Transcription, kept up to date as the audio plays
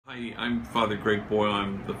Hi, I'm Father Greg Boyle.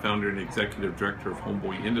 I'm the founder and executive director of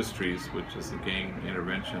Homeboy Industries, which is a gang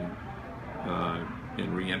intervention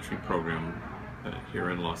and reentry program here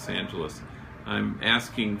in Los Angeles. I'm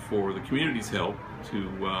asking for the community's help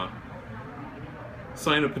to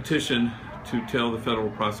sign a petition to tell the federal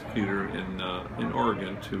prosecutor in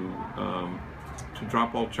Oregon to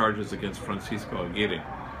drop all charges against Francisco Aguirre.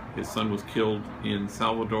 His son was killed in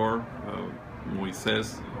Salvador.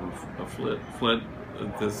 Moises, who fled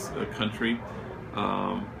this country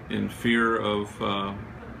in fear of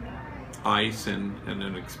ICE and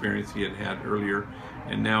an experience he had had earlier,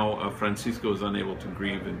 and now Francisco is unable to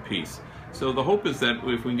grieve in peace. So the hope is that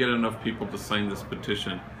if we can get enough people to sign this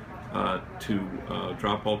petition to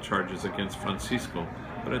drop all charges against Francisco,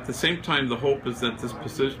 but at the same time the hope is that this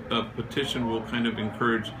petition will kind of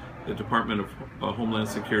encourage the Department of Homeland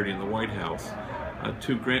Security and the White House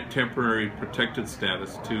to grant temporary protected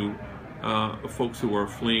status to folks who are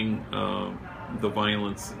fleeing the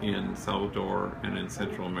violence in Salvador and in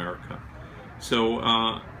Central America.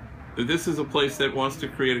 So this is a place that wants to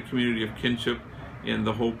create a community of kinship, and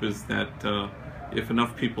the hope is that if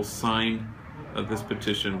enough people sign this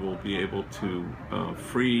petition, we'll be able to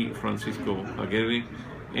free Francisco Aguirre,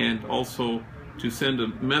 and also to send a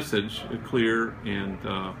message, clear and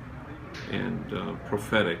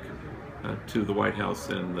prophetic, to the White House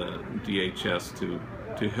and the DHS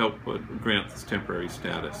to help grant this temporary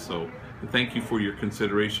status. So thank you for your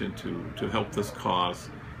consideration to help this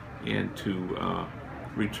cause and to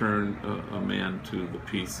return a man to the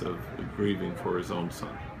peace of grieving for his own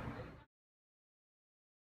son.